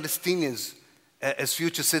many Palestinians as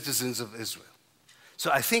future citizens of Israel.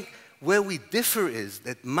 So I think where we differ is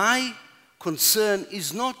that my concern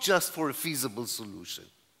is not just for a feasible solution.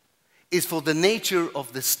 It's for the nature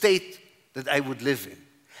of the state that I would live in.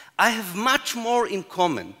 I have much more in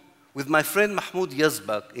common with my friend Mahmoud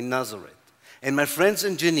Yazbak in Nazareth and my friends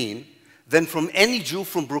in Jenin than from any Jew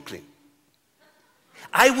from Brooklyn.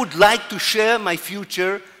 I would like to share my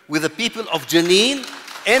future with the people of Jenin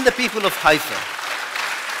and the people of Haifa.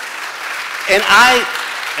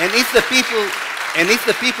 And if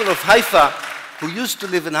the people of Haifa, who used to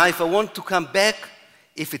live in Haifa, want to come back,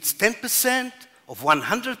 if it's 10% of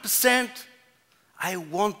 100%, I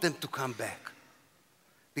want them to come back.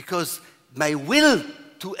 Because my will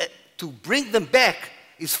to bring them back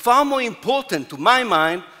is far more important, to my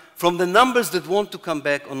mind, from the numbers that want to come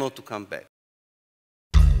back or not to come back.